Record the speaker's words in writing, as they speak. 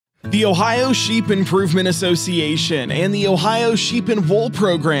The Ohio Sheep Improvement Association and the Ohio Sheep and Wool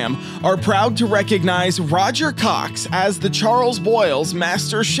Program are proud to recognize Roger Cox as the Charles Boyles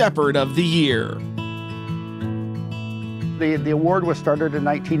Master Shepherd of the Year. The award was started in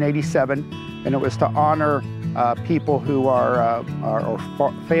 1987, and it was to honor people who are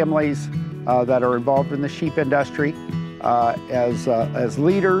families that are involved in the sheep industry as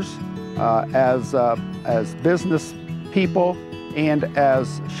leaders, as business people, and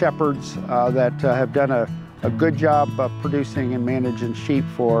as shepherds that have done a good job of producing and managing sheep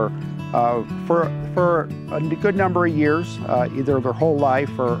for a good number of years, either their whole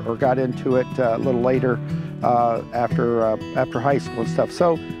life or got into it a little later after high school and stuff.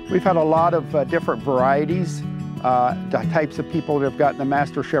 So we've had a lot of different varieties, types of people that have gotten the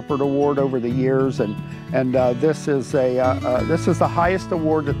Master Shepherd Award over the years, and this is the highest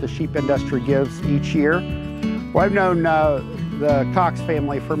award that the sheep industry gives each year. Well, I've known the Cox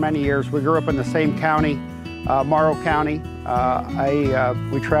family for many years. We grew up in the same county, Morrow County.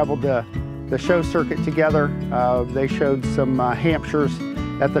 We traveled the show circuit together. They showed some Hampshires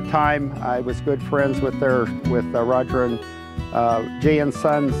at the time. I was good friends with Roger and Jan's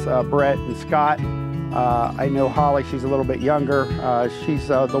sons, Brett and Scott. I know Holly, she's a little bit younger. She's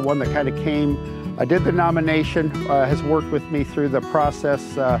the one that kind of came, did the nomination, has worked with me through the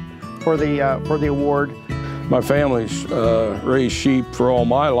process for the award. My family's raised sheep for all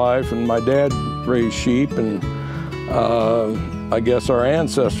my life, and my dad raised sheep, and I guess our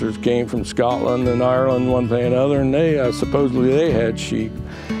ancestors came from Scotland and Ireland, one thing and another, and supposedly they had sheep.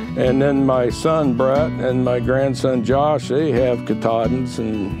 And then my son Brett and my grandson Josh, they have Katahdins,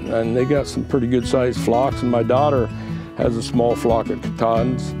 and they got some pretty good sized flocks, and my daughter has a small flock of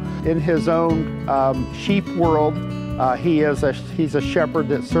Katahdins. In his own sheep world, he's a shepherd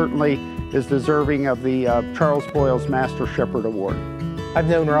that certainly is deserving of the Charles Boyles Master Shepherd Award. I've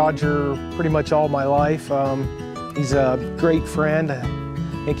known Roger pretty much all my life. He's a great friend.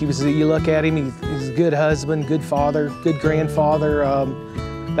 I think you look at him, he's a good husband, good father, good grandfather.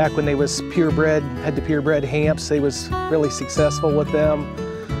 Back when they was had the purebred Hamps, they was really successful with them.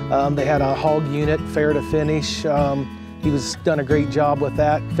 They had a hog unit, fair to finish. He was done a great job with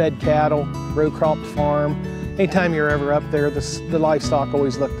that, fed cattle, row cropped farm. Anytime you're ever up there, the livestock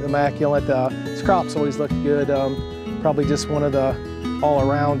always looked immaculate. His crops always looked good. Probably just one of the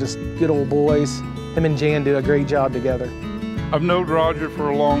all-around, just good old boys. Him and Jan do a great job together. I've known Roger for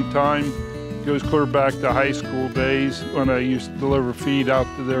a long time. Goes clear back to high school days when I used to deliver feed out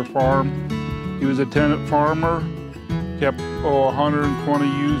to their farm. He was a tenant farmer, kept 120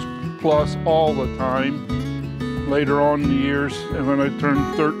 ewes plus all the time. Later on in the years, and when I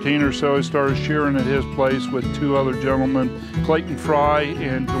turned 13 or so, I started shearing at his place with two other gentlemen, Clayton Fry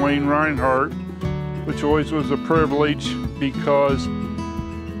and Dwayne Reinhardt, which always was a privilege because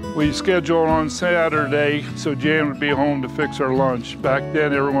we scheduled on Saturday so Jan would be home to fix our lunch. Back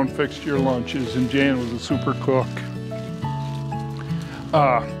then, everyone fixed your lunches, and Jan was a super cook.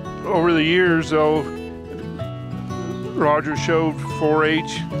 Over the years, though, Roger showed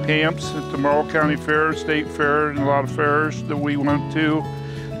 4-H Hamps at the Morrow County Fair, State Fair, and a lot of fairs that we went to.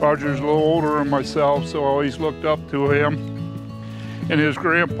 Roger's a little older than myself, so I always looked up to him. And his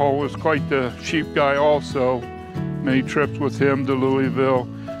grandpa was quite the sheep guy also. Many trips with him to Louisville,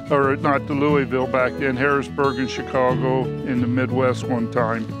 or not to Louisville back then, Harrisburg and Chicago in the Midwest one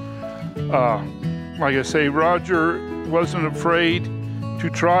time. Like I say, Roger wasn't afraid to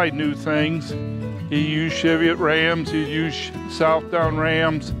try new things. He used Cheviot rams, he used Southdown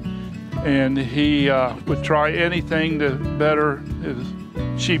rams, and he would try anything to better his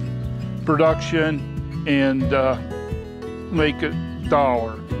sheep production and make it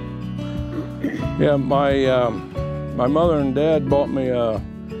dollar. Yeah, my mother and dad bought me a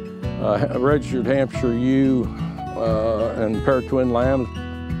registered Hampshire ewe and a pair of twin lambs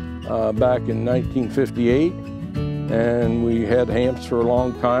back in 1958. And we had Hamps for a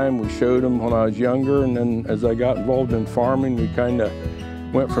long time. We showed them when I was younger, and then as I got involved in farming, we kind of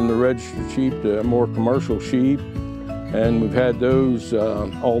went from the registered sheep to more commercial sheep. And we've had those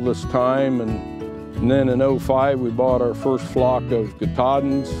all this time. And then in '05, we bought our first flock of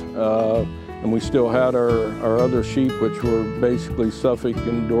Katahdins, and we still had our other sheep, which were basically Suffolk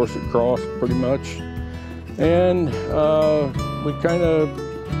and Dorset cross pretty much. And we kind of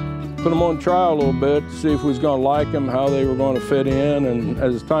put them on trial a little bit to see if we was going to like them, how they were going to fit in, and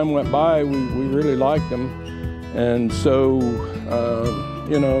as time went by, we really liked them. And so,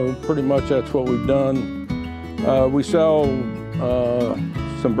 you know, pretty much that's what we've done. We sell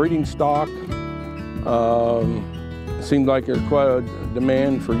some breeding stock. It seems like there's quite a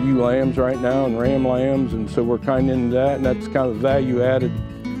demand for ewe lambs right now and ram lambs, and so we're kind of into that, and that's kind of value added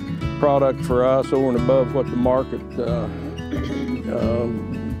product for us over and above what the market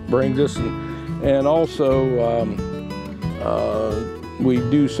brings us. And also, we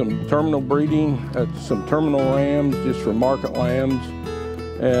do some terminal breeding at some terminal lambs just for market lambs.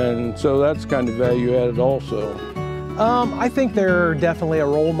 And so that's kind of value added also. I think they're definitely a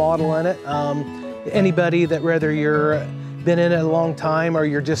role model in it. Anybody that, whether you're been in it a long time or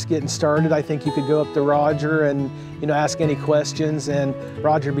you're just getting started, I think you could go up to Roger and ask any questions, and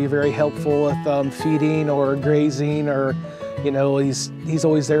Roger be very helpful with feeding or grazing, or he's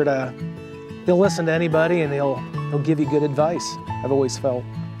always there to, he'll listen to anybody and he'll give you good advice, I've always felt.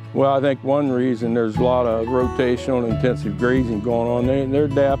 Well, I think one reason there's a lot of rotational and intensive grazing going on. They're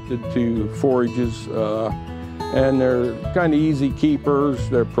adapted to forages, and they're kind of easy keepers.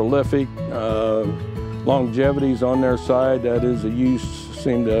 They're prolific. Longevity's on their side. That is, the ewes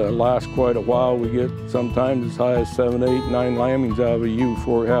seem to last quite a while. We get sometimes as high as 7, 8, 9 lambings out of a ewe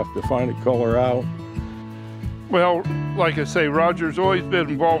before we have to find a color out. Well, like I say, Roger's always been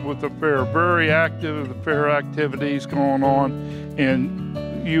involved with the fair, very active in the fair activities going on,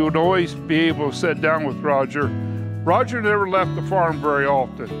 and you would always be able to sit down with Roger. Roger never left the farm very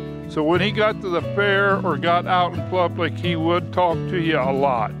often, so when he got to the fair or got out in public, he would talk to you a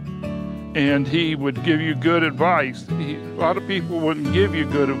lot, and he would give you good advice. A lot of people wouldn't give you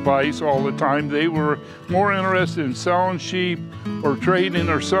good advice all the time. They were more interested in selling sheep or trading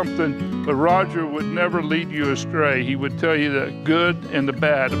or something, but Roger would never lead you astray. He would tell you the good and the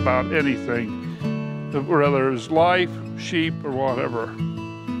bad about anything, whether it was life, sheep, or whatever.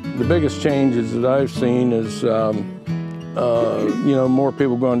 The biggest changes that I've seen is, more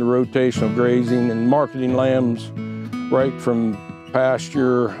people going to rotational grazing and marketing lambs right from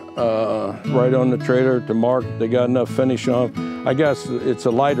pasture, right on the trailer to market. They got enough finish on them. I guess it's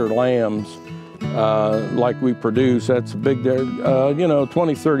a lighter lambs like we produce. That's a big,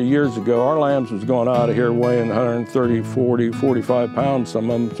 20, 30 years ago, our lambs was going out of here weighing 130, 40, 45 pounds, some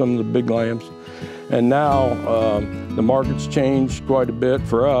of the big lambs. And now the market's changed quite a bit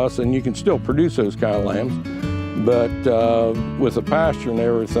for us, and you can still produce those kind of lambs. But with the pasture and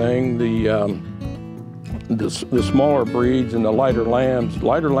everything, the smaller breeds and the lighter lambs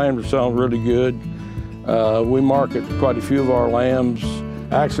are selling really good. We market quite a few of our lambs.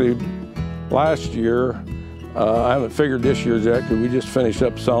 Actually, last year, I haven't figured this year's yet because we just finished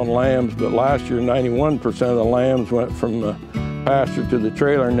up selling lambs, but last year 91% of the lambs went from the pasture to the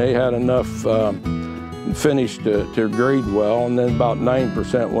trailer, and they had enough finish to grade well, and then about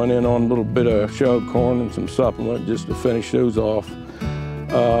 9% went in on a little bit of shelled corn and some supplement just to finish those off.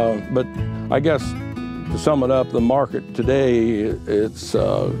 But I guess to sum it up, the market today, it's,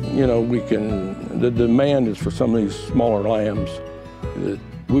 the demand is for some of these smaller lambs.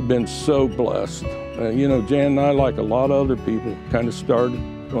 We've been so blessed. Jan and I, like a lot of other people, kind of started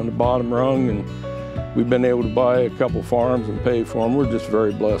on the bottom rung, and we've been able to buy a couple farms and pay for them. We're just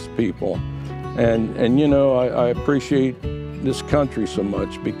very blessed people. And I appreciate this country so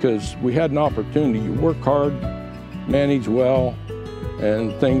much because we had an opportunity. You work hard, manage well,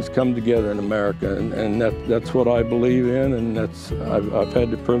 and things come together in America, and that's what I believe in, and I've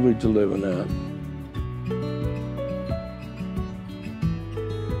had the privilege of living that.